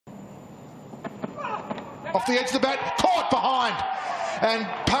off the edge of the bat, caught behind. And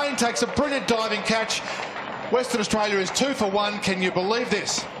Payne takes a brilliant diving catch. Western Australia is 2 for 1. Can you believe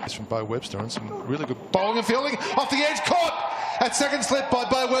this? It's from Bo Webster and some really good bowling and fielding. Off the edge, caught at second slip by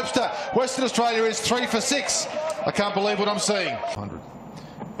Bo Webster. Western Australia is 3 for 6. I can't believe what I'm seeing. 100.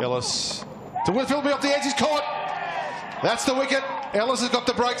 Ellis to Whitfield, off the edge, he's caught. That's the wicket. Ellis has got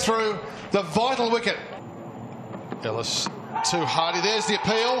the breakthrough, the vital wicket. Ellis too hardy. There's the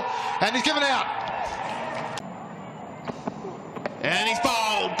appeal, and he's given out. And he's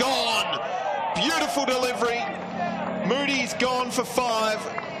bowled, gone. Beautiful delivery. Moody's gone for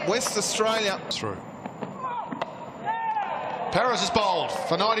 5. West Australia Through. Paris is bowled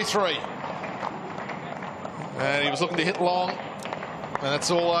for 93. And he was looking to hit long, and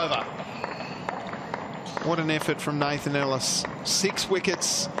it's all over. What an effort from Nathan Ellis. 6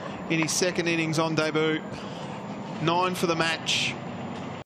 wickets in his second innings on debut. 9 for the match.